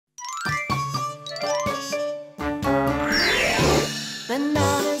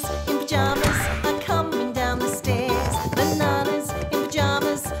Bananas in pyjamas are coming down the stairs. Bananas in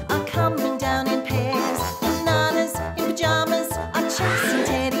pyjamas are coming down in pairs. Bananas in pyjamas are chasing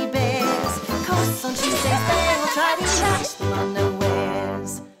teddy bears. 'Cause on Tuesdays they'll try to catch them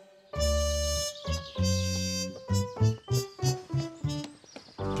unawares.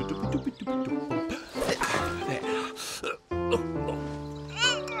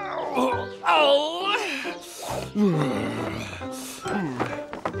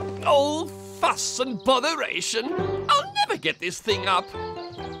 Oh, fuss and botheration. I'll never get this thing up.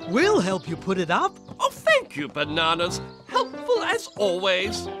 We'll help you put it up. Oh, thank you, Bananas. Helpful as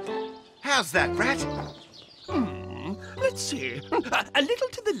always. How's that, Rat? Let's see. A little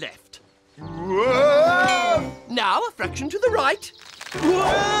to the left. Whoa! Now a fraction to the right.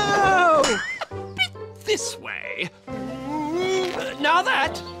 Whoa! A bit this way. Now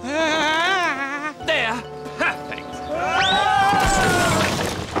that. There. Perfect.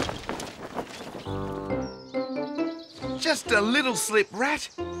 Just a little slip, Rat.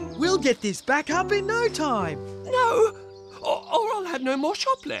 We'll get this back up in no time. No, or I'll have no more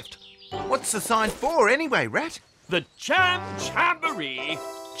shop left. What's the sign for anyway, Rat? The Jam Jamboree.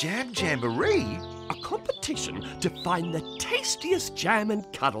 Jam Jamboree? A competition to find the tastiest jam in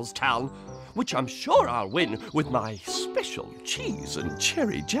Cuddlestown, which I'm sure I'll win with my special cheese and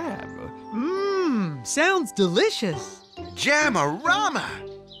cherry jam. Sounds delicious. Jam-a-rama!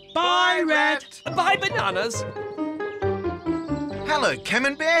 Bye, Rat. Bye, Bananas. Hello,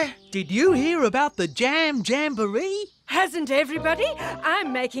 Camembert. Did you hear about the Jam Jamboree? Hasn't everybody?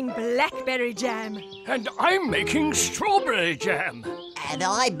 I'm making blackberry jam. And I'm making strawberry jam. And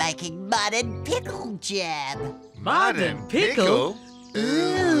I'm making mud and pickle jam. Mud and pickle?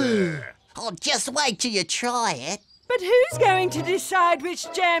 Ooh. Oh, just wait till you try it. But who's going to decide which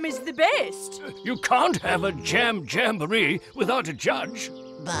jam is the best? You can't have a jam jamboree without a judge.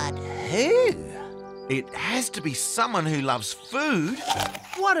 But who? It has to be someone who loves food.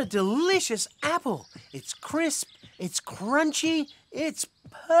 What a delicious apple. It's crisp, it's crunchy, it's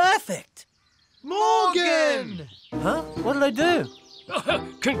perfect. Morgan! Huh? What did I do?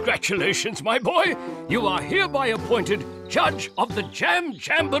 Congratulations, my boy. You are hereby appointed judge of the Jam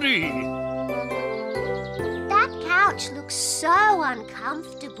Jamboree. That couch looks so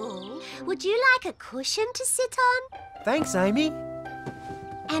uncomfortable. Would you like a cushion to sit on? Thanks, Amy.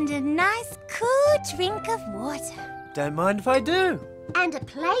 And a nice cool drink of water. Don't mind if I do. And a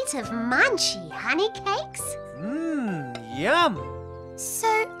plate of munchy honey cakes? Yum. So,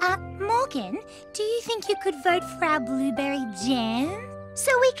 Morgan, do you think you could vote for our blueberry jam?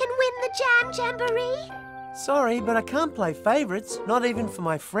 So we can win the Jam Jamboree? Sorry, but I can't play favourites, not even for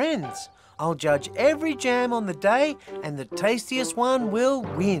my friends. I'll judge every jam on the day, and the tastiest one will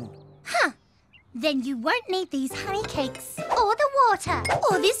win. Huh. Then you won't need these honey cakes, or the water,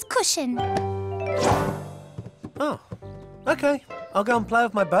 or this cushion. Oh, OK. I'll go and play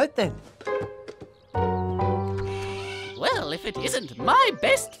with my boat then. Well, if it isn't my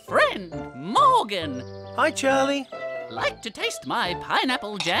best friend, Morgan. Hi, Charlie. Like to taste my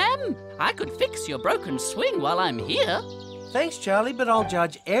pineapple jam? I could fix your broken swing while I'm here. Thanks, Charlie, but I'll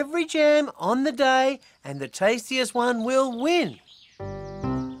judge every jam on the day, and the tastiest one will win.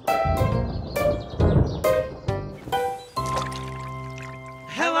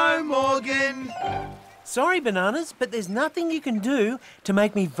 Hello, Morgan. Sorry, Bananas, but there's nothing you can do to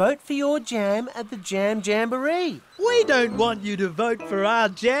make me vote for your jam at the Jam Jamboree. We don't want you to vote for our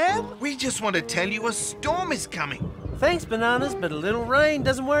jam. We just want to tell you a storm is coming. Thanks, Bananas, but a little rain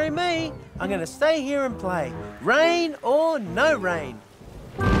doesn't worry me. I'm going to stay here and play. Rain or no rain.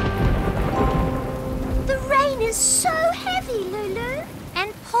 The rain is so heavy, Lulu.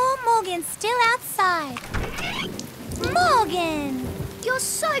 And poor Morgan's still outside. Morgan! You're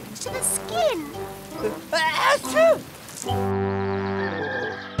soaked to the skin.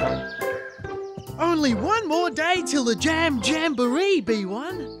 Only one more day till the Jam Jamboree,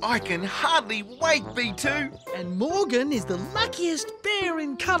 B1. I can hardly wait, B2. And Morgan is the luckiest bear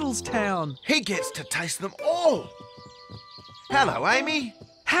in Cuddlestown. He gets to taste them all. Hello, Amy.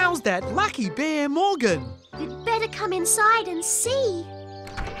 How's that lucky bear, Morgan? You'd better come inside and see.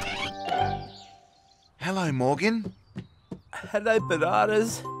 Hello, Morgan. Hello,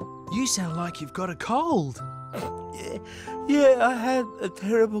 Bananas. You sound like you've got a cold. Yeah, I had a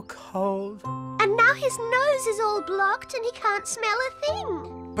terrible cold. And now his nose is all blocked and he can't smell a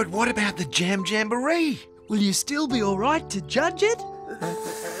thing. But what about the Jam Jamboree? Will you still be all right to judge it?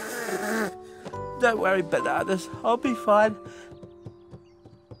 Don't worry, Bananas. I'll be fine.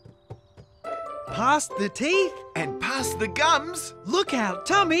 Past the teeth. And past the gums. Look out,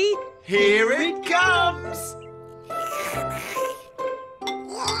 tummy. Here it comes.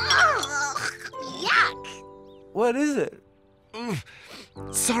 What is it?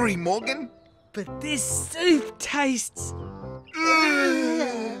 Sorry, Morgan. But this soup tastes...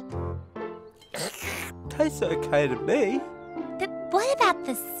 Tastes okay to me. But what about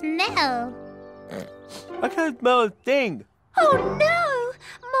the smell? I can't smell a thing. Oh no!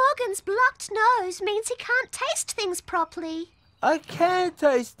 Morgan's blocked nose means he can't taste things properly. I can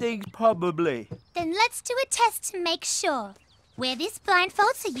taste things, probably. Then let's do a test to make sure. Wear this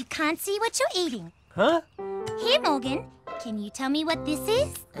blindfold so you can't see what you're eating. Huh? Here, Morgan. Can you tell me what this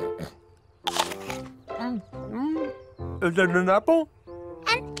is? Is it an apple?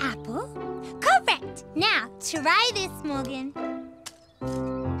 An apple? Correct! Now, try this, Morgan.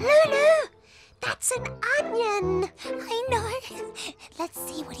 Lulu! That's an onion! I know. Let's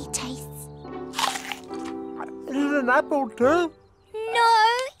see what he tastes. Is it an apple too? No,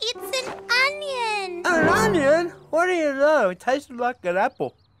 it's an onion! An onion? What do you know? It tasted like an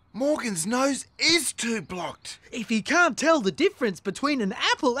apple. Morgan's nose is too blocked. If he can't tell the difference between an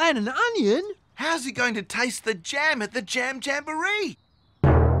apple and an onion... How's he going to taste the jam at the Jam Jamboree?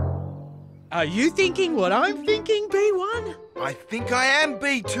 Are you thinking what I'm thinking, B1? I think I am,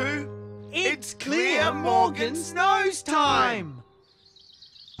 B2. It's clear Morgan's nose time!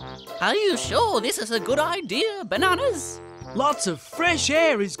 Are you sure this is a good idea, Bananas? Lots of fresh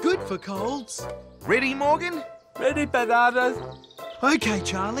air is good for colds. Ready, Morgan? Ready, Bananas? OK,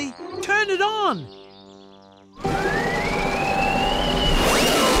 Charlie, turn it on.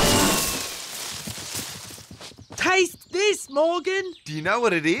 Taste this, Morgan. Do you know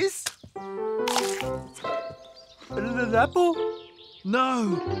what it is? Is it an apple?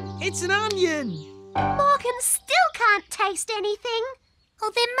 No, it's an onion. Morgan still can't taste anything.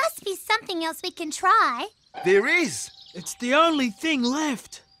 Oh, there must be something else we can try. There is. It's the only thing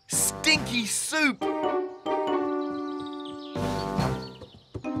left. Stinky soup.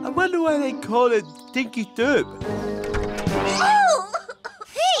 I wonder why they call it stinky soup. Oh!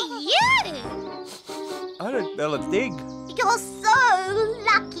 Hey, you! I don't smell a thing. You're so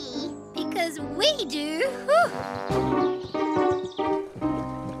lucky. Because we do.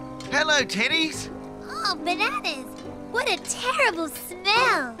 Hello, Teddies. Oh, Bananas. What a terrible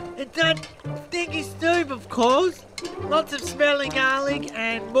smell. It's that stinky soup, of course. Lots of smelly garlic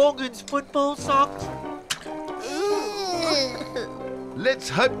and Morgan's football socks. Let's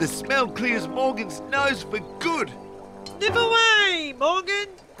hope the smell clears Morgan's nose for good. Sniff away, Morgan.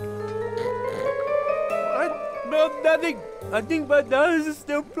 I smell nothing. I think my nose is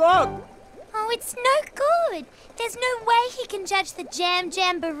still blocked. Oh, it's no good. There's no way he can judge the Jam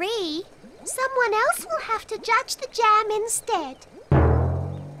Jamboree. Someone else will have to judge the jam instead.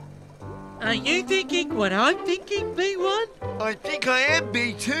 Are you thinking what I'm thinking, B1? I think I am,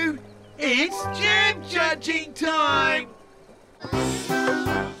 B2. It's jam judging time!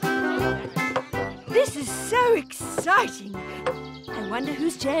 This is so exciting. I wonder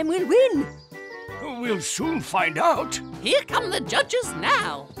whose jam will win. We'll soon find out. Here come the judges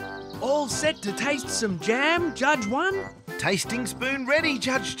now. All set to taste some jam, Judge 1? Tasting spoon ready,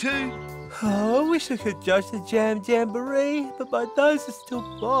 Judge 2. Oh, I wish I could judge the Jam Jamboree, but my nose is still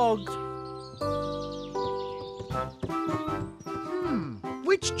clogged.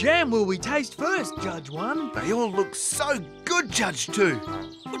 Which jam will we taste first, Judge 1? They all look so good, Judge 2.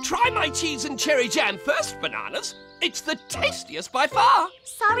 Well, try my cheese and cherry jam first, Bananas. It's the tastiest by far.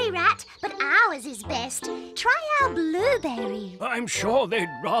 Sorry, Rat, but ours is best. Try our blueberry. I'm sure they'd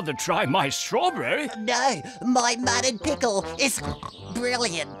rather try my strawberry. No, my mud and pickle is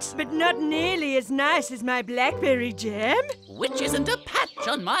brilliant. But not nearly as nice as my blackberry jam. Which isn't a patch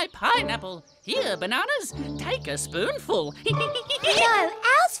on my pineapple. Here, Bananas, take a spoonful. No,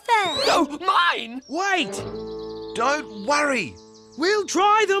 ours first. No, mine! Wait! Don't worry. We'll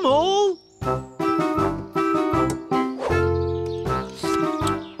try them all!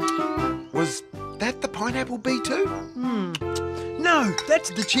 Was that the pineapple, B2? No, that's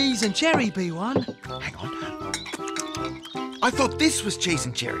the cheese and cherry, B1. Hang on. I thought this was cheese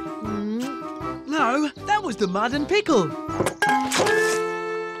and cherry. No, that was the mud and pickle.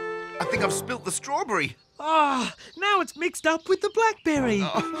 I think I've spilt the strawberry. Ah, now it's mixed up with the blackberry.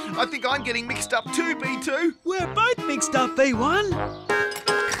 Oh, I think I'm getting mixed up too, B2. We're both mixed up, B1.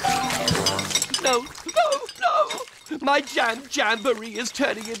 No. My jam jamboree is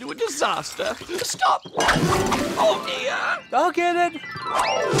turning into a disaster. Stop! Oh, dear! I'll get it.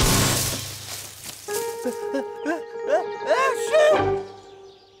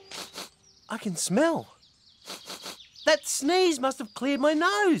 I can smell. That sneeze must have cleared my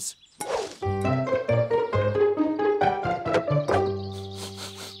nose.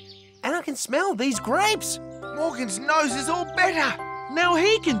 And I can smell these grapes. Morgan's nose is all better. Now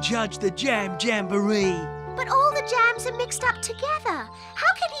he can judge the Jam Jamboree. But all the jams are mixed up together.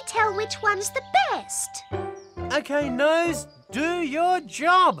 How can he tell which one's the best? OK, Nose, do your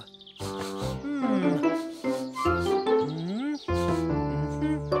job.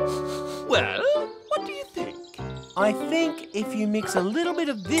 Well, what do you think? I think if you mix a little bit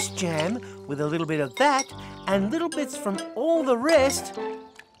of this jam with a little bit of that and little bits from all the rest...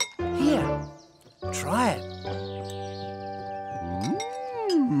 Here, try it.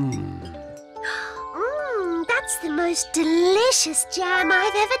 That's the most delicious jam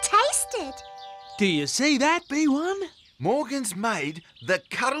I've ever tasted. Do you see that, B1? Morgan's made the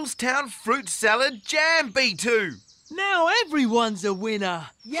Cuddlestown Fruit Salad Jam, B2. Now everyone's a winner.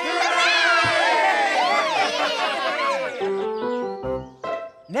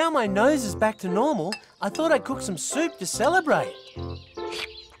 Now my nose is back to normal, I thought I'd cook some soup to celebrate.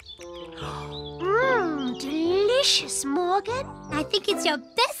 Delicious, Morgan. I think it's your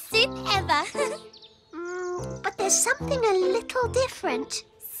best soup ever. But there's something a little different.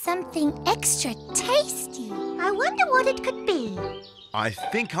 Something extra tasty. I wonder what it could be. I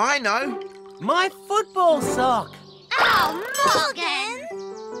think I know. My football sock! Oh,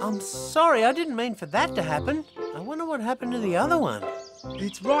 Morgan! I'm sorry, I didn't mean for that to happen. I wonder what happened to the other one.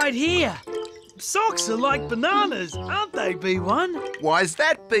 It's right here. Socks are like bananas, aren't they, B1? Why's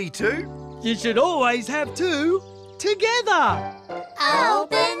that, B2? You should always have two together. Oh,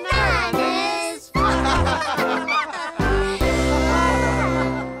 bananas!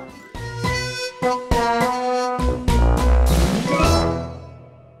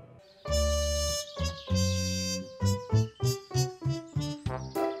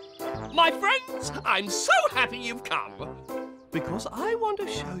 My friends, I'm so happy you've come. Because I want to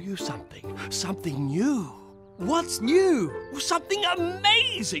show you something new. What's new? Something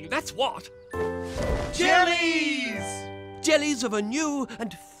amazing, that's what. Jellies! Jellies of a new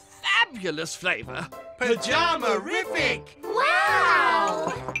and fabulous flavour. Pajama-rific!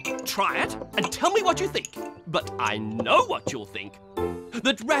 Wow! Try it and tell me what you think. But I know what you'll think.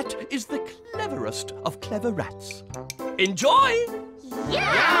 That Rat is the cleverest of clever rats. Enjoy!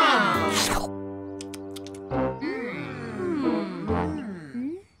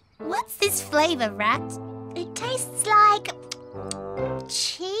 What's this flavour, Rat? It tastes like...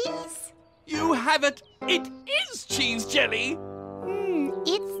 cheese? You have it. It is cheese jelly.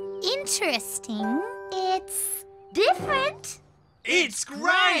 It's interesting. It's different. It's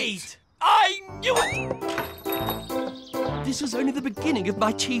great! I knew it! This is only the beginning of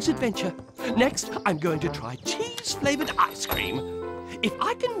my cheese adventure. Next, I'm going to try cheese-flavoured ice cream. If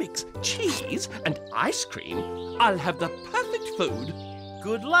I can mix cheese and ice cream, I'll have the perfect food.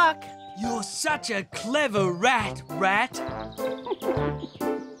 Good luck. You're such a clever rat, Rat.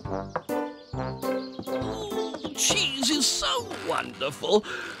 Cheese is so wonderful.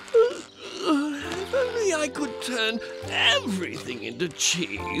 If only I could turn everything into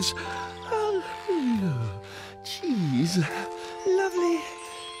cheese. Cheese. Lovely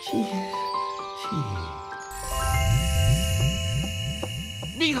cheese.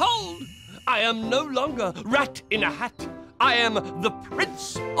 Behold! I am no longer Rat in a hat. I am the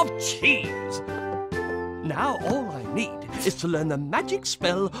Prince of Cheese. Now all I need is to learn the magic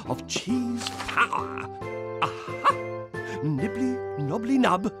spell of cheese power. Aha! Nibbly, knobbly,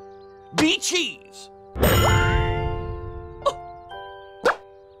 nub. Be cheese! Oh.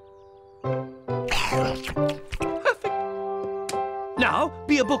 Perfect. Now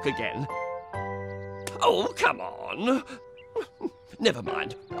be a book again. Oh, come on. Never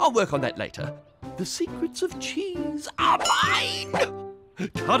mind. I'll work on that later. The secrets of cheese are mine!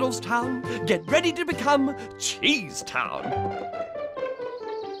 Cuddlestown, get ready to become Cheese Town.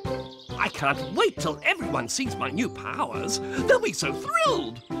 I can't wait till everyone sees my new powers. They'll be so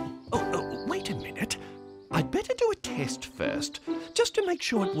thrilled. Oh, wait a minute. I'd better do a test first, just to make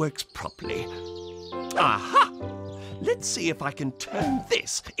sure it works properly. Aha! Let's see if I can turn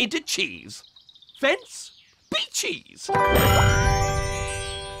this into cheese. Fence, be cheese.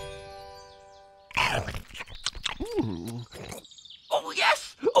 Oh,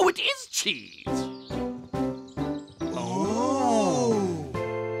 yes! Oh, it is cheese! Oh!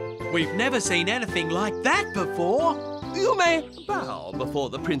 We've never seen anything like that before. You may bow before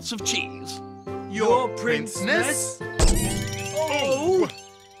the Prince of Cheese. Your princeness? Oh!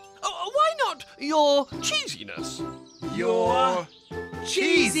 Why not your cheesiness? Your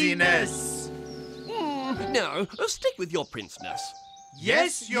cheesiness? No, stick with your princeness.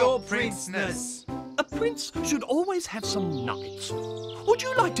 Yes, your princeness. A prince should always have some knights. Would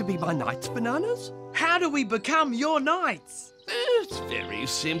you like to be my knights, Bananas? How do we become your knights? It's very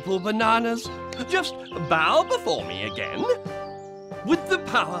simple, Bananas. Just bow before me again. with the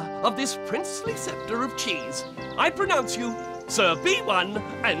power of this princely sceptre of cheese, I pronounce you Sir B1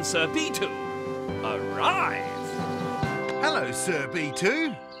 and Sir B2. Arise! Hello, Sir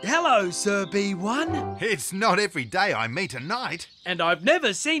B2. Hello, Sir B1. It's not every day I meet a knight. And I've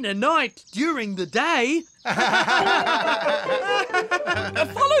never seen a knight during the day.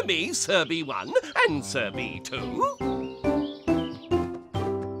 Follow me, Sir B1 and Sir B2.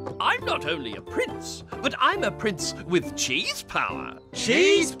 I'm not only a prince, but I'm a prince with cheese power.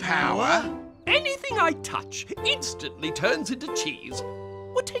 Cheese power? Anything I touch instantly turns into cheese.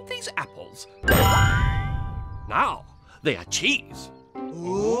 Well, take these apples. Now, they are cheese.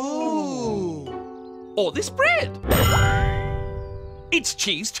 Ooh. Or this bread. It's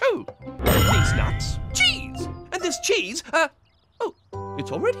cheese too. These nuts, cheese. And this cheese, oh,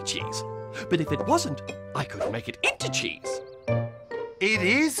 it's already cheese. But if it wasn't, I could make it into cheese. It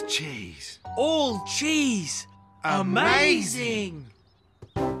is cheese. All cheese. Amazing.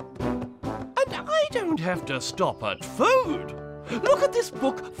 And I don't have to stop at food. Look at this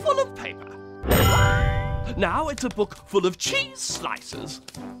book full of paper. Now it's a book full of cheese slices.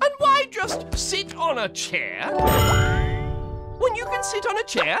 And why just sit on a chair when you can sit on a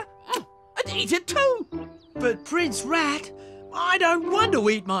chair and eat it too? But Prince Rat, I don't want to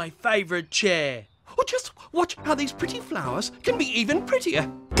eat my favourite chair. Or just watch how these pretty flowers can be even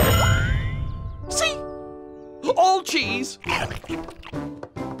prettier. See? All cheese.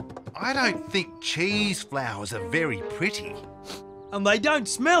 I don't think cheese flowers are very pretty. And they don't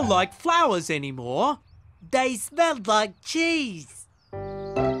smell like flowers anymore. They smell like cheese.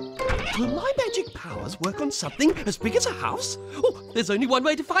 Will my magic powers work on something as big as a house? Oh, there's only one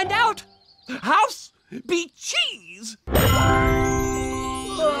way to find out. House be cheese.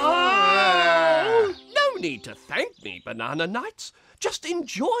 No need to thank me, Banana Knights. Just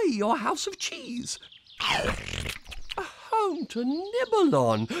enjoy your house of cheese. A home to nibble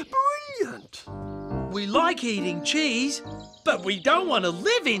on. Brilliant. We like eating cheese, but we don't want to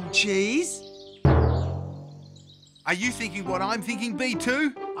live in cheese. Are you thinking what I'm thinking,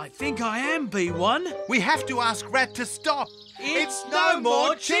 B2? I think I am, B1. We have to ask Rat to stop. It's no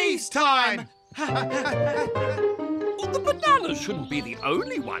more cheese time. Well, the bananas shouldn't be the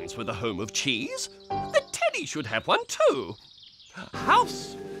only ones with a home of cheese. The teddy should have one too.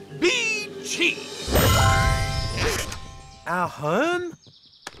 House be cheese. Our home?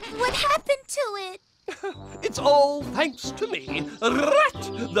 What happened to it? It's all thanks to me, Rat,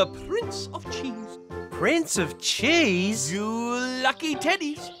 the Prince of Cheese. Prince of Cheese? You lucky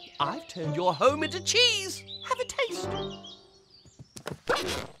teddies. I've turned your home into cheese. Have a taste.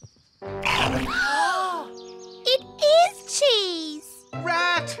 It is cheese!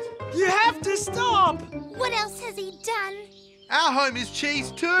 Rat! You have to stop. What else has he done? Our home is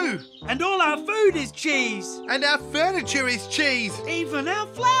cheese too. And all our food is cheese. And our furniture is cheese. Even our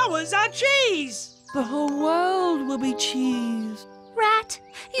flowers are cheese. The whole world will be cheese. Rat,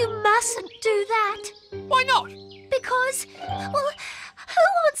 you mustn't do that. Why not? Because, well, who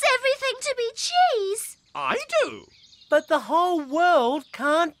wants everything to be cheese? I do. But the whole world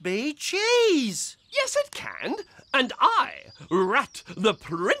can't be cheese. Yes, it can. And I, Rat, the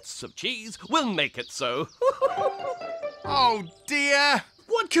Prince of Cheese, will make it so. Oh dear.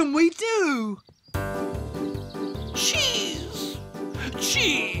 What can we do? Cheese!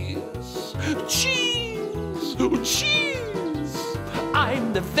 Cheese! Cheese! Cheese!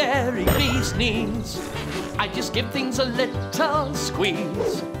 I'm the very bee's knees. I just give things a little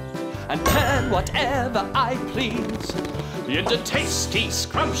squeeze and turn whatever I please into tasty,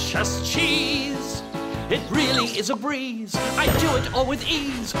 scrumptious cheese. It really is a breeze. I do it all with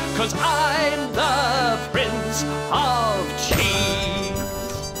ease, 'cause I'm the Prince of Cheese.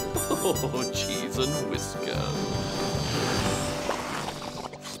 Oh, cheese and whisker.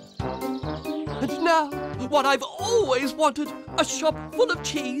 And now, what I've always wanted, a shop full of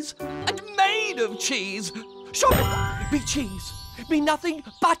cheese and made of cheese. Shop, be cheese. Be nothing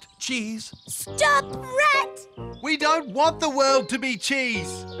but cheese. Stop, Rat! We don't want the world to be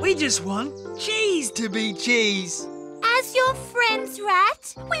cheese. We just want cheese to be cheese. As your friends,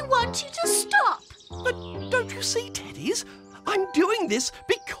 Rat, we want you to stop. But don't you see, Teddies? I'm doing this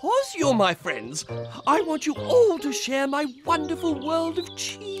because you're my friends. I want you all to share my wonderful world of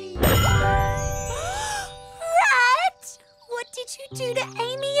cheese. Rat! What did you do to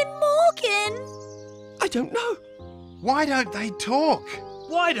Amy and Morgan? I don't know. Why don't they talk?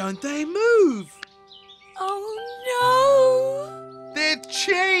 Why don't they move? Oh, no! They're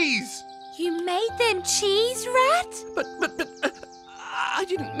cheese! You made them cheese, Rat? But, I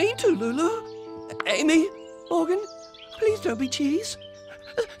didn't mean to, Lulu. Amy, Morgan, please don't be cheese.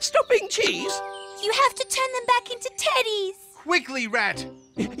 Stop being cheese. You have to turn them back into teddies. Quickly, Rat!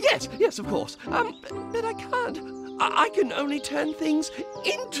 Yes, of course. But I can't. I can only turn things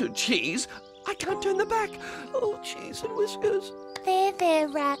into cheese. I can't turn them back. Oh, cheese and whiskers. There,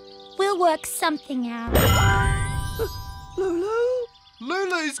 Rat. We'll work something out. Lulu?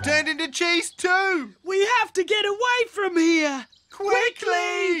 Lulu's turned into cheese too! We have to get away from here!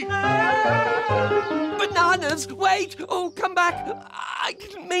 Quickly! Bananas, wait! Oh, come back! I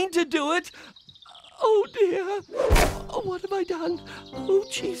didn't mean to do it. Oh, dear. Oh, what have I done? Oh,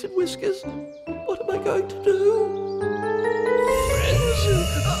 cheese and whiskers. What am I going to do? Friends.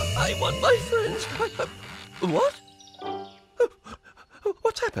 I want my friends. What?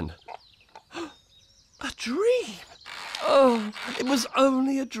 What's happened? A dream. Oh, it was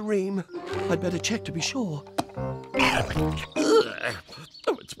only a dream. I'd better check to be sure. Ugh.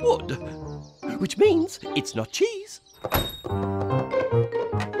 Oh, it's wood. Which means it's not cheese.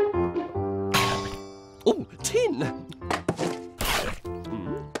 Oh, tin.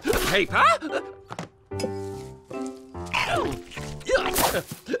 Paper.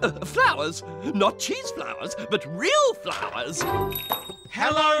 Flowers. Not cheese flowers, but real flowers.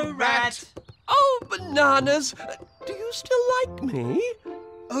 Hello, Rat! Oh, Bananas. Do you still like me?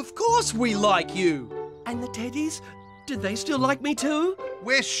 Of course we like you! And the teddies? Do they still like me too?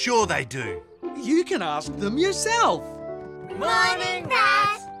 We're sure they do. You can ask them yourself! Morning,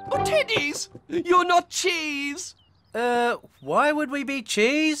 Rat! Oh, teddies! You're not cheese! Why would we be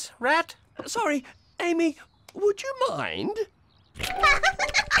cheese, Rat? Sorry, Amy, would you mind? That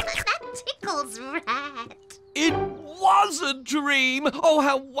tickles, Rat. It was a dream! Oh,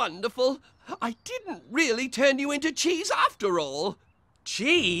 how wonderful! I didn't really turn you into cheese after all.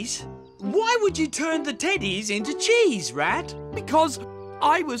 Cheese? Why would you turn the teddies into cheese, Rat? Because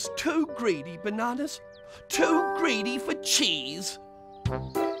I was too greedy, Bananas. Too greedy for cheese.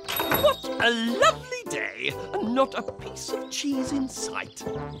 What a lovely day, and not a piece of cheese in sight.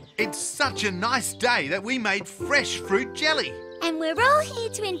 It's such a nice day that we made fresh fruit jelly. And we're all here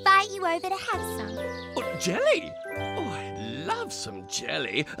to invite you over to have some. Oh, jelly? Oh, I'd love some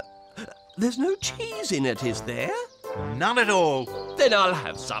jelly. There's no cheese in it, is there? None at all. Then I'll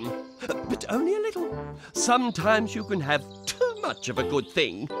have some, but only a little. Sometimes you can have too much of a good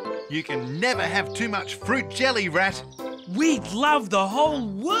thing. You can never have too much fruit jelly, Rat. We'd love the whole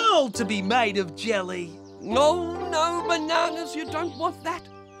world to be made of jelly. No, Bananas, you don't want that.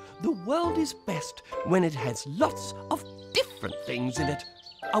 The world is best when it has lots of different things in it.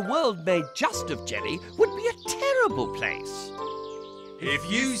 A world made just of jelly would be a terrible place.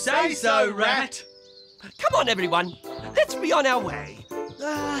 If you say so, Rat. Come on, everyone. Let's be on our way.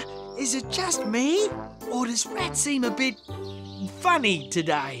 Is it just me? Or does Rat seem a bit funny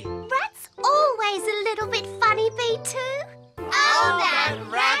today? Rat's always a little bit funny, B2. Oh, that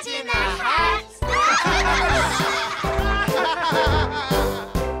rat in the hat!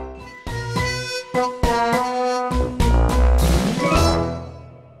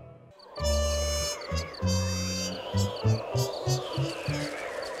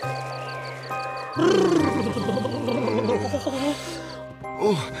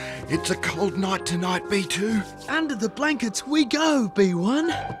 Oh, it's a cold night tonight, B2. Under the blankets we go, B1.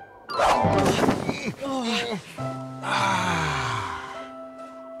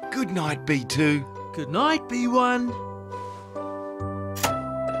 Good night, B2. Good night, B1.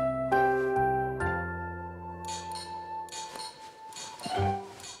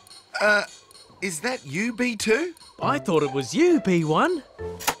 Is that you, B2? I thought it was you, B1.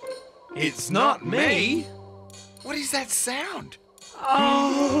 It's not me. What is that sound?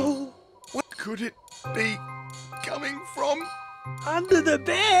 Oh, What could it be coming from? under the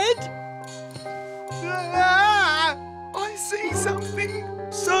bed? Ah, I see something.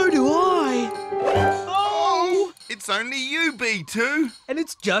 So do I. Oh, it's only you, B2. And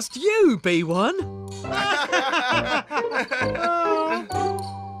it's just you, B1.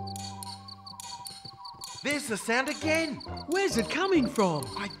 There's the sound again. Where's it coming from?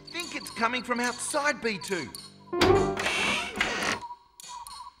 I think it's coming from outside, B2.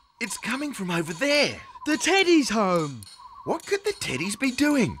 It's coming from over there. The teddy's home. What could the teddies be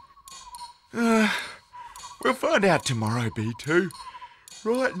doing? We'll find out tomorrow, B2.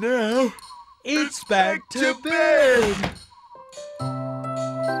 Right now, It's back to bed.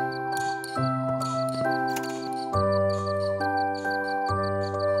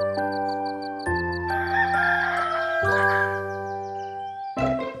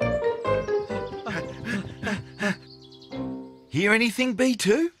 Hear anything,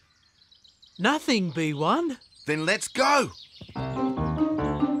 B2? Nothing, B1. Then let's go. Good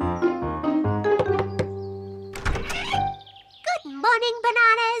morning,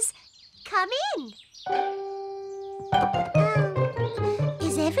 Bananas. Come in.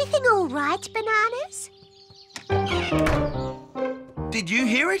 Is everything all right, Bananas? Did you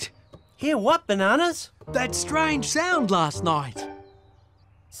hear it? Hear what, Bananas? That strange sound last night.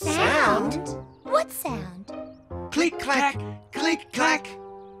 Sound? What sound? Click, clack, click, clack.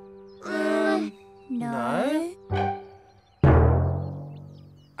 No.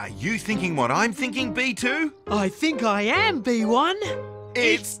 Are you thinking what I'm thinking, B2? I think I am, B1.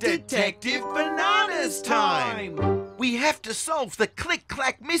 It's Detective Bananas time! We have to solve the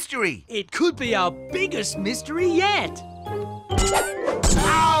click-clack mystery. It could be our biggest mystery yet.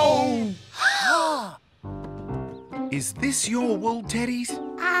 Ow! Is this your wool, teddies?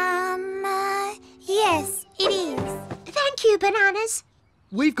 Yes, it is. Thank you, Bananas.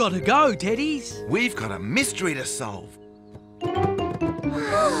 We've got to go, Teddies. We've got a mystery to solve.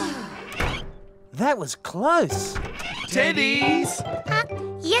 That was close. Teddies!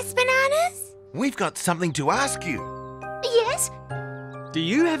 Yes, Bananas? We've got something to ask you. Yes? Do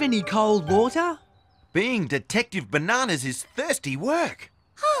you have any cold water? Being Detective Bananas is thirsty work.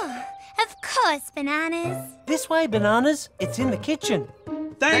 Of course, Bananas. This way, Bananas. It's in the kitchen.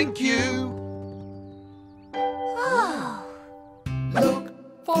 Thank you. Look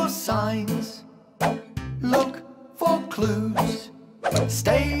for signs. Look for clues.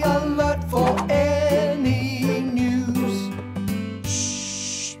 Stay alert for any news.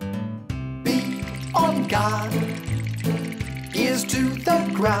 Shh. Be on guard. Ears to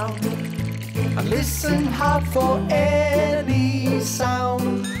the ground. And listen hard for any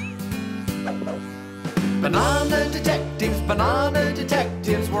sound. Banana detectives,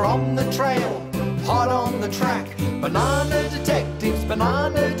 we're on the trail, hot on the track. Banana detectives,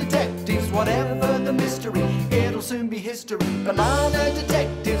 whatever the mystery, it'll soon be history. Banana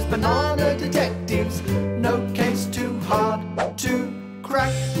detectives, no case too hard to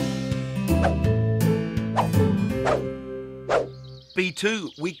crack.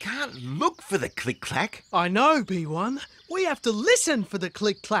 B2, we can't look for the click-clack. I know, B1. We have to listen for the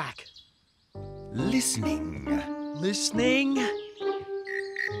click-clack. Listening. Listening.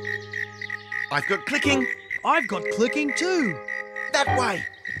 I've got clicking. I've got clicking too. That way.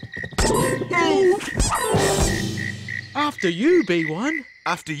 After you, B1.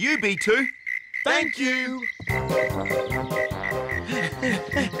 After you, B2. Thank you.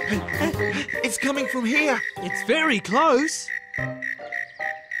 It's coming from here. It's very close.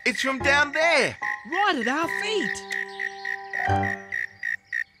 It's from down there. Right at our feet.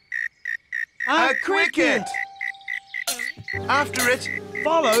 A cricket. After it.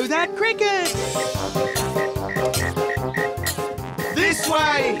 Follow that cricket. This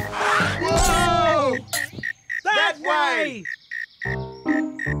way. Whoa! That way.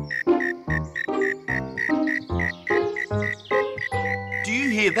 Do you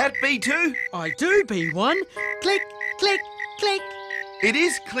hear that, B2? I do, B1. Click, click, click. It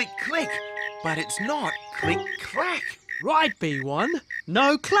is click-click, but it's not click-clack. Right, B1.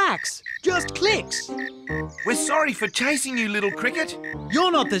 No clacks, just clicks. We're sorry for chasing you, little cricket. You're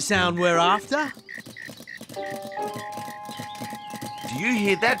not the sound we're after. Do you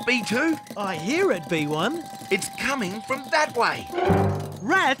hear that, B2? I hear it, B1. It's coming from that way.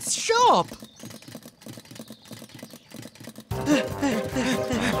 Rat's shop.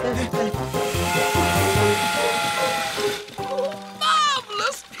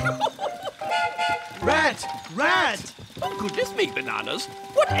 Marvellous! Rat! Rat! Oh, goodness me, Bananas.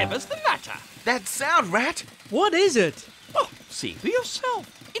 Whatever's the matter? That sound, Rat. What is it? Oh, see for yourself.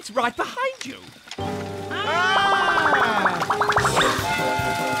 It's right behind you.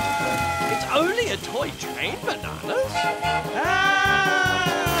 It's only a toy train, Bananas.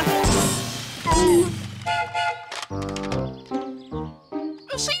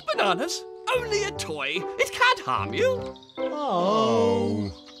 See, Bananas? Only a toy. It can't harm you. Oh.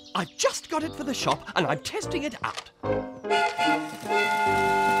 I've just got it for the shop and I'm testing it out.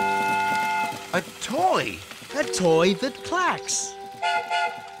 A toy. A toy that clacks.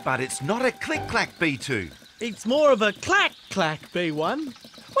 But it's not a click-clack, B2. It's more of a clack-clack, B1.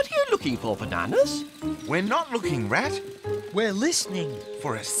 What are you looking for, Bananas? We're not looking, Rat. We're listening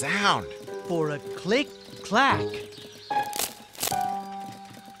For a sound. for a click-clack.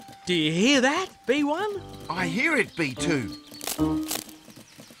 Do you hear that, B1? I hear it, B2.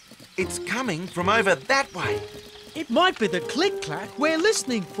 It's coming from over that way. It might be the click-clack we're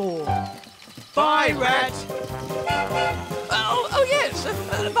listening for. Bye, Rat. Oh yes.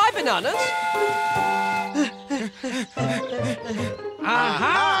 Bye, Bananas.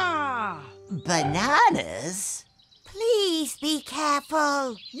 Aha! Bananas? Please be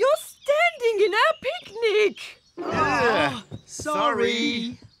careful. You're standing in our picnic. Oh,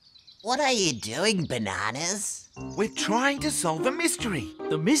 sorry. What are you doing, Bananas? We're trying to solve a mystery.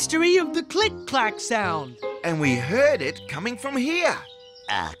 The mystery of the click-clack sound. And we heard it coming from here.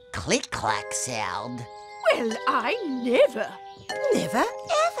 A click-clack sound? Well, I never. Never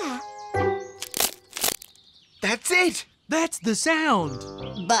ever. That's it. That's the sound.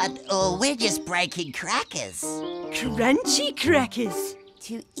 But we're just breaking crackers. Crunchy crackers.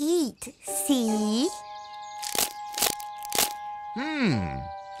 To eat, see?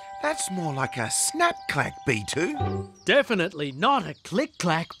 That's more like a snap-clack, B2. Definitely not a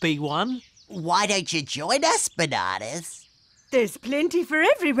click-clack, B1. Why don't you join us, Bananas? There's plenty for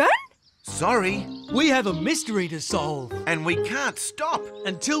everyone. Sorry. We have a mystery to solve. And we can't stop.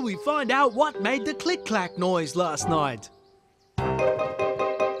 Until we find out what made the click-clack noise last night. Well,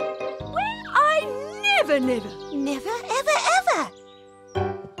 I never. Never ever ever.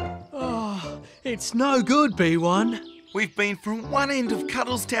 Oh, it's no good, B1. We've been from one end of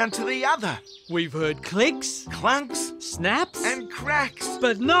Cuddlestown to the other. We've heard clicks, Clunks snaps, and cracks.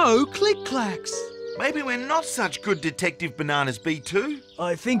 but no click-clacks. Maybe we're not such good Detective Bananas, B2.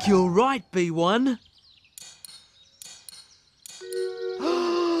 I think you're right, B1.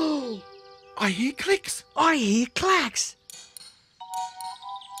 I hear clicks. I hear clacks.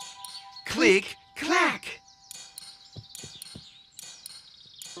 Click, clack.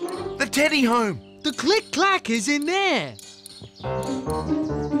 The teddy home. The click-clack is in there.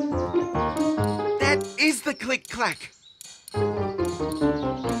 That is the click, clack.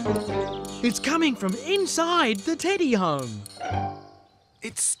 It's coming from inside the teddy home.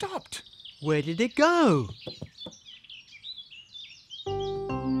 It stopped. Where did it go?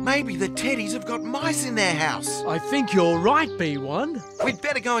 Maybe the teddies have got mice in their house. I think you're right, B1. We'd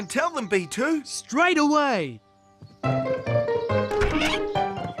better go and tell them, B2. Straight away.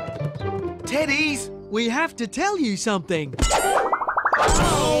 Teddies! We have to tell you something.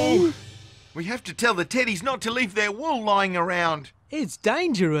 Oh! We have to tell the teddies not to leave their wool lying around. It's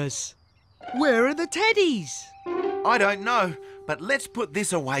dangerous. Where are the teddies? I don't know, but let's put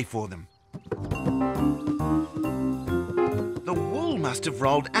this away for them. The wool must have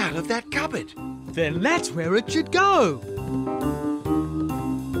rolled out of that cupboard. Then that's where it should go.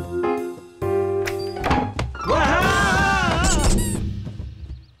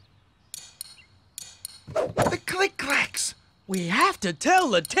 The click-clacks! We have to tell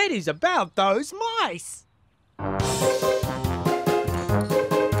the teddies about those mice.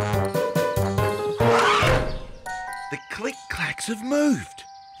 The click-clacks have moved.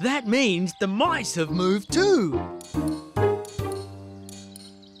 That means the mice have moved too.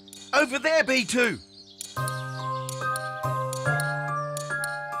 Over there, B2.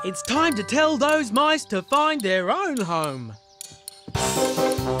 It's time to tell those mice to find their own home.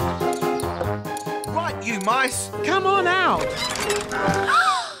 Right, you mice. Come on out.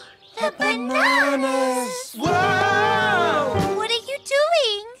 The bananas! Whoa! What are you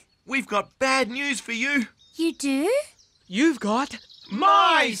doing? We've got bad news for you. You do? You've got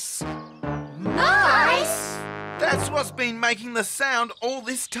Mice! Mice? That's what's been making the sound all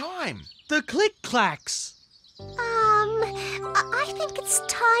this time. the click-clacks. I think it's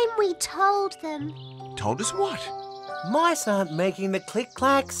time we told them. Told us what? Mice aren't making the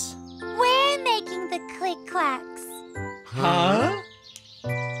click-clacks. We're making the click-clacks. Huh?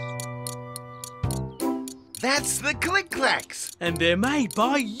 That's the click-clacks. And they're made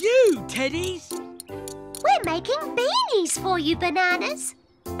by you, teddies. We're making beanies for you, Bananas.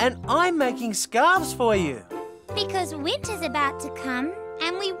 And I'm making scarves for you. Because winter's about to come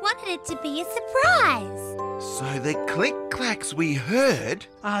and we wanted it to be a surprise. So the click-clacks we heard...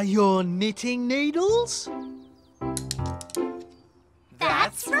 Are your knitting needles?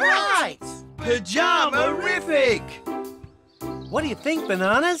 That's right. Pajama-rific! What do you think,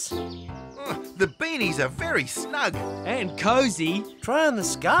 Bananas? The beanies are very snug. And cosy. Try on the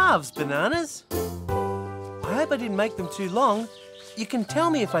scarves, Bananas. I hope I didn't make them too long. You can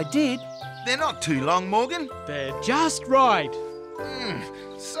tell me if I did. They're not too long, Morgan. They're just right.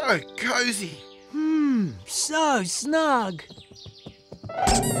 So cosy. So snug.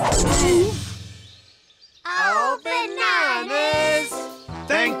 Oh, Bananas!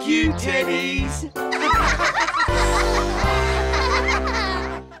 Thank you, teddies.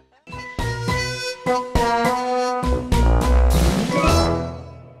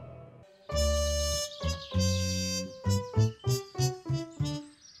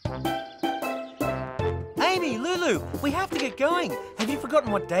 Amy, Lulu, we have to get going. Have you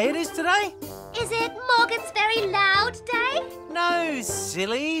forgotten what day it is today? Is it Morgan's very loud day? No,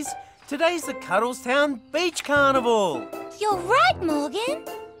 sillies. Today's the Cuddlestown Beach Carnival. You're right, Morgan.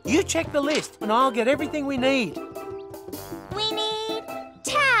 You check the list and I'll get everything we need. We need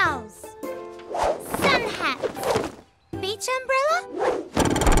towels,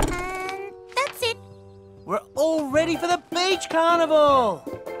 ready for the beach carnival.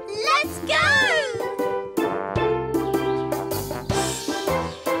 Let's go!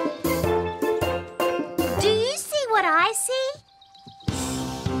 Do you see what I see?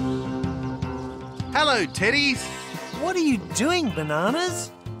 Hello, Teddies. What are you doing,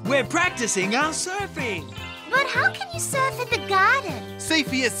 Bananas? We're practicing our surfing. But how can you surf in the garden? See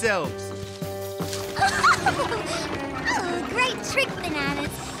for yourselves. Oh, great trick,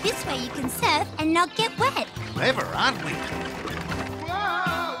 Bananas. This way you can surf and not get wet. Clever, aren't we?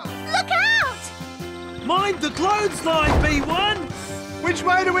 Look out! Mind the clothesline, B1. Which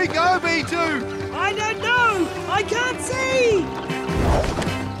way do we go, B2? I don't know. I can't see.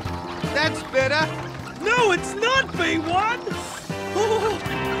 That's better. No, it's not, B1.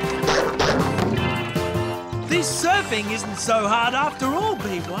 This surfing isn't so hard after all,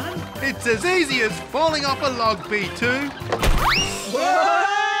 B1. It's as easy as falling off a log, B2. Whoa!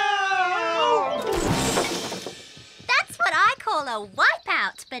 That's what I call a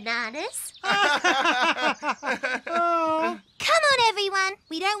wipeout, Bananas. Come on, everyone.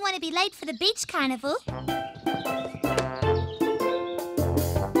 We don't want to be late for the beach carnival.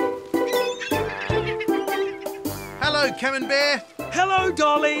 Hello, Camembert. Hello,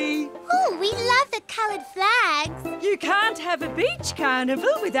 Dolly. Oh, we love the coloured flags. You can't have a beach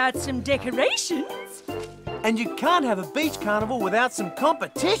carnival without some decorations. And you can't have a beach carnival without some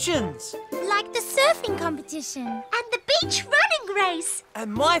competitions. Like the surfing competition. And the beach running race.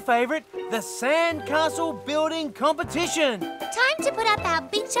 And my favourite, the sandcastle building competition. Time to put up our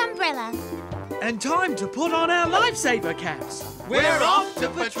beach umbrella. And time to put on our lifesaver caps. We're off to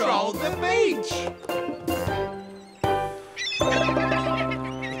patrol the beach.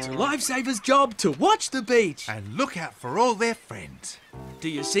 It's a lifesaver's job to watch the beach. And look out for all their friends. Do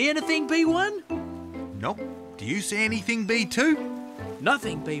you see anything, B1? Nope. Do you see anything, B2?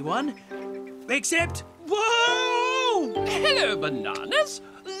 Nothing, B1. Except... Whoa! Hello, Bananas.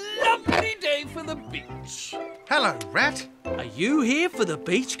 Lovely day for the beach. Hello, Rat. Are you here for the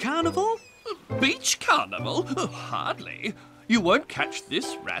beach carnival? Beach carnival? Oh, hardly. You won't catch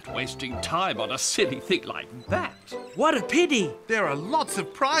this rat wasting time on a silly thing like that. What a pity. There are lots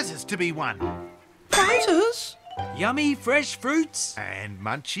of prizes to be won. Prizes? Yummy fresh fruits. And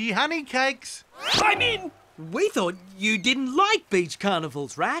munchy honey cakes. I'm in. We thought you didn't like beach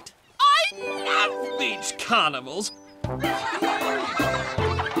carnivals, Rat. I love beach carnivals.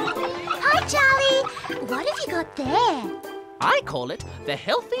 Hi, Charlie. What have you got there? I call it the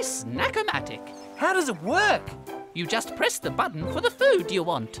Healthy Snack-O-Matic. How does it work? You just press the button for the food you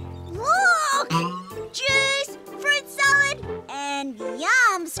want. Look! Juice, fruit salad, and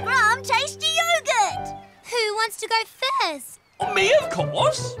yum scrum tasty yogurt. Who wants to go first? Me, of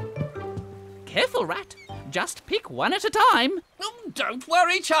course. Careful, Rat. Just pick one at a time. Oh, don't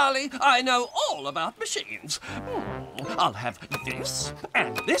worry, Charlie. I know all about machines. I'll have this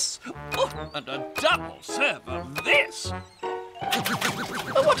and this, and a double serve of this.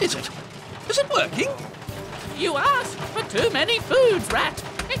 What is it? Is it working? You asked for too many foods, Rat.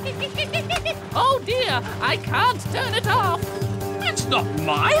 Oh dear, I can't turn it off. It's not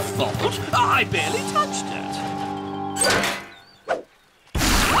my fault. I barely touched it.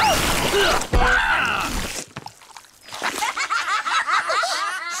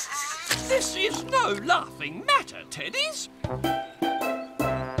 This is no laughing matter, Teddies.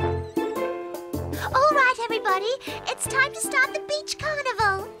 All right, everybody. It's time to start the beach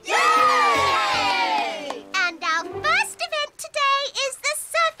carnival. Yay! And our first event today is the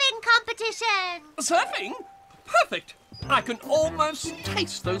surfing competition. Surfing? Perfect. I can almost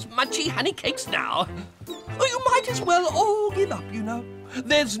taste those munchy honey cakes now. Oh, you might as well all give up, you know.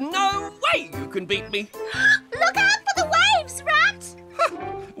 There's no way you can beat me. Look out for the waves, Rat!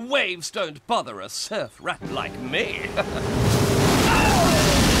 Waves don't bother a surf rat like me.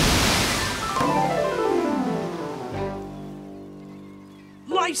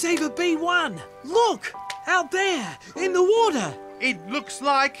 Lifesaver B1! Look! Out there, in the water! It looks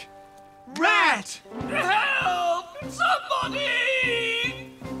like... Rat! Help!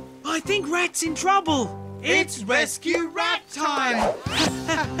 Somebody! I think Rat's in trouble. It's rescue rat time!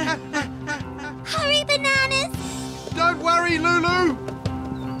 Hurry, Bananas! Don't worry, Lulu!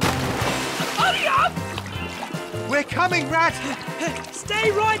 Hurry up! We're coming, Rat!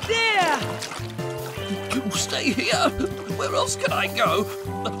 Stay right there! You stay here. Where else can I go?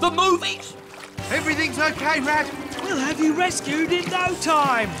 The movies? Everything's okay, Rat. We'll have you rescued in no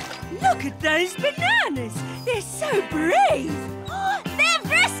time. Look at those bananas. They're so brave. They've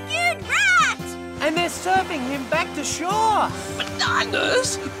rescued Rat! And they're surfing him back to shore.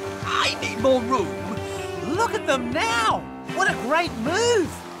 Bananas? I need more room. Look at them now. What a great move.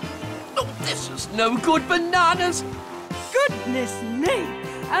 Oh, this is no good, Bananas. Goodness me!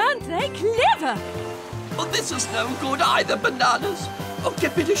 Aren't they clever? Oh, this is no good either, Bananas. Oh,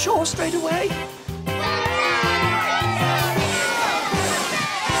 get me to shore straight away.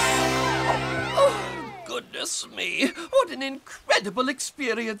 Oh, goodness me. What an incredible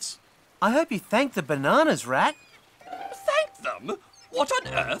experience. I hope you thank the bananas, Rat. Thank them? What on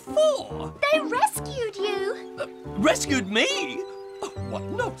earth for? They rescued you. Rescued me? Oh, what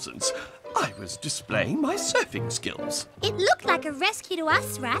nonsense. I was displaying my surfing skills. It looked like a rescue to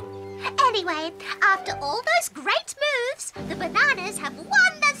us, Rat. Anyway, after all those great moves, the bananas have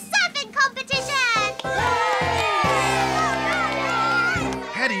won the surfing competition!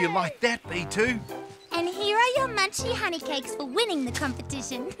 How do you like that, B2? And here are your munchy honey cakes for winning the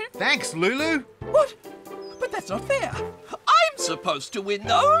competition. Thanks, Lulu. What? But that's not fair. I'm supposed to win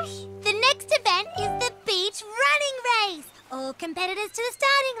those. The next event is the beach running race. All competitors to the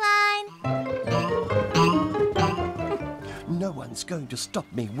starting line. No one's going to stop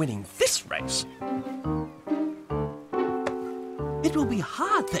me winning this race. It will be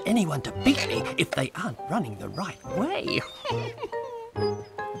hard for anyone to beat me if they aren't running the right way.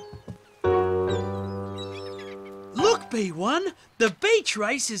 Look, B1, the beach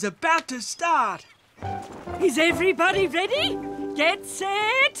race is about to start. Is everybody ready? Get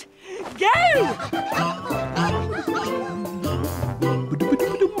set, go!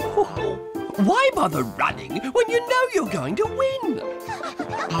 Why bother running when you know you're going to win?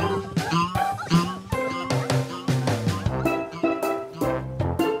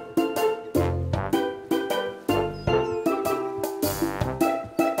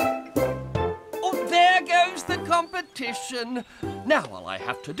 Oh, there goes the competition. Now all I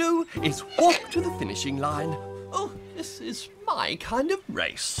have to do is walk to the finishing line. Oh, this is my kind of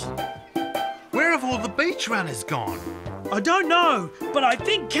race. Where have all the beach runners gone? I don't know, but I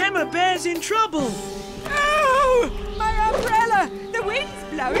think Camembert's in trouble. Oh, my umbrella! The wind's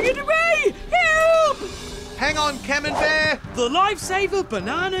blowing it away! Help! Hang on, Camembert. The lifesaver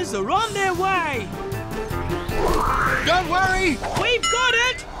bananas are on their way. Don't worry. We've got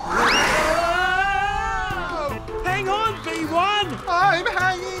it! Hang on, B1. I'm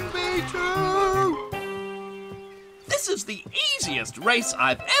hanging, B2. This is the easiest race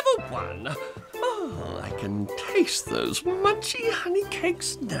I've ever won. Oh, I can taste those munchy honey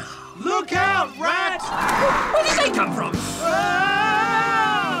cakes now. Look out, Rat! Where did they come from?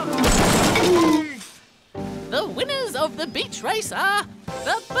 The winners of the beach race are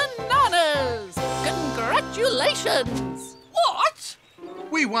the Bananas! Congratulations! What?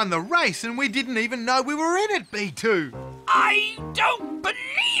 We won the race and we didn't even know we were in it, B2. I don't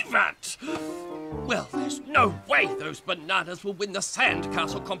believe it! Well, there's no way those bananas will win the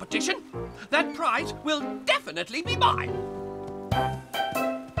sandcastle competition. That prize will definitely be mine.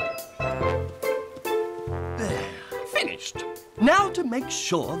 There, finished. Now to make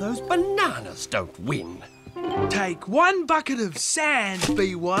sure those bananas don't win. Take 1 bucket of sand,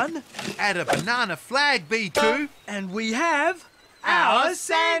 B1. Add a banana flag, B2. And we have our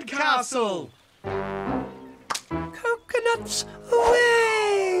sandcastle. Coconuts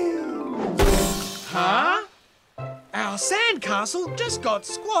away! Huh? Our sandcastle just got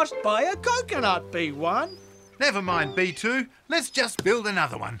squashed by a coconut, B1. Never mind, B2. Let's just build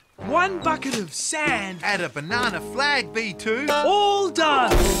another one. 1 bucket of sand. Add a banana flag, B2. All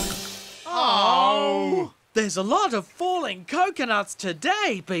done. Oh! There's a lot of falling coconuts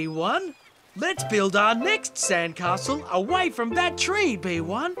today, B1. Let's build our next sandcastle away from that tree,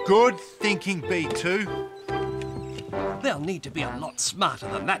 B1. Good thinking, B2. They'll need to be a lot smarter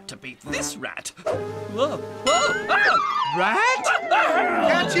than that to beat this rat. Whoa, whoa, ah! Rat?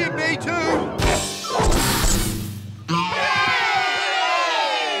 Catch him, B2!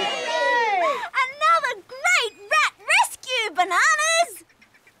 Another great rat rescue, Bananas!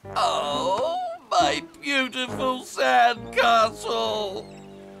 Oh, my beautiful sandcastle.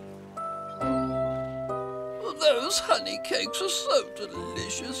 Those honey cakes are so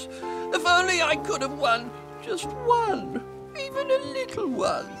delicious. If only I could have won just one, even a little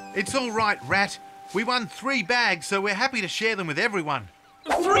one. It's all right, Rat. We won 3 bags, so we're happy to share them with everyone.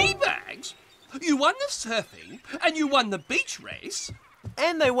 3 bags? You won the surfing, and you won the beach race.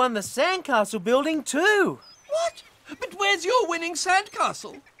 And they won the sandcastle building too. What? But where's your winning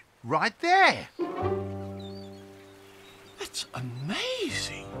sandcastle? Right there. That's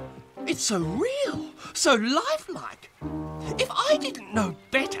amazing. It's so real, so lifelike. If I didn't know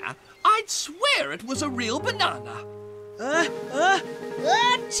better, I'd swear it was a real banana. Achoo!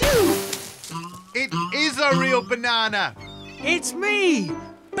 It is a real banana. It's me,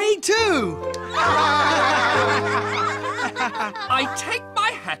 B2. I take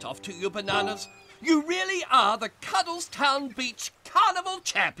my hat off to you, Bananas. You really are the Cuddlestown Beach Carnival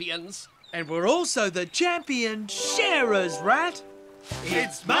champions. And we're also the champion sharers, Rat.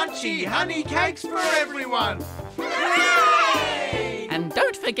 It's munchy honey cakes for everyone. And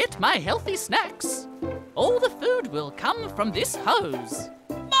don't forget my healthy snacks. All the food will come from this hose.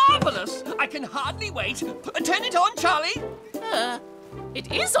 Marvellous! I can hardly wait. Turn it on, Charlie.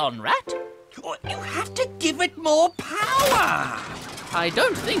 It is on, Rat. Oh, you have to give it more power. I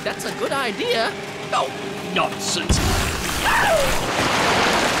don't think that's a good idea. Oh, nonsense.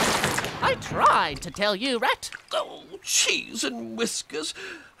 I tried to tell you, Rat. Oh, cheese and whiskers.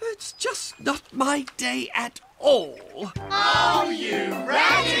 It's just not my day at all. Oh, you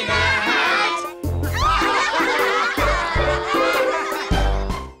rat in a hat!